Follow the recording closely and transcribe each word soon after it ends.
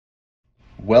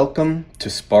Welcome to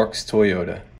Sparks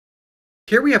Toyota.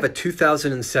 Here we have a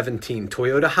 2017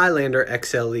 Toyota Highlander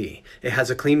XLE. It has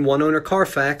a clean one-owner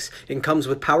Carfax and comes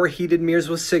with power heated mirrors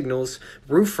with signals,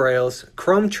 roof rails,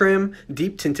 chrome trim,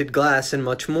 deep tinted glass, and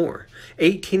much more.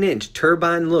 18-inch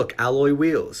turbine look alloy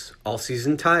wheels,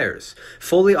 all-season tires,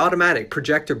 fully automatic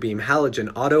projector beam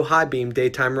halogen auto high beam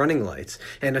daytime running lights,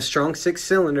 and a strong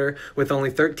 6-cylinder with only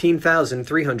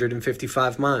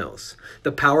 13,355 miles.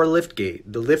 The power liftgate,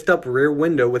 the lift-up rear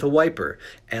window with a wiper,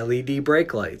 LED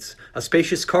brake lights, a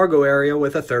spacious cargo area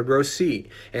with a third row seat,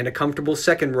 and a comfortable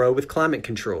second row with climate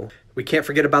control. We can't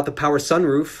forget about the power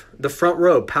sunroof, the front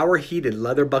row power heated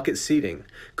leather bucket seating,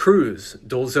 cruise,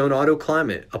 dual zone auto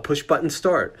climate, a push button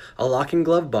start, a locking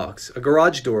glove box, a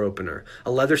garage door opener,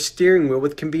 a leather steering wheel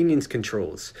with convenience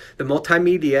controls, the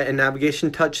multimedia and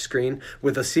navigation touchscreen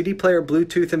with a CD player,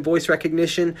 Bluetooth and voice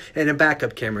recognition, and a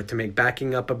backup camera to make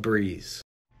backing up a breeze.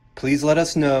 Please let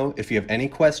us know if you have any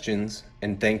questions,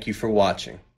 and thank you for watching.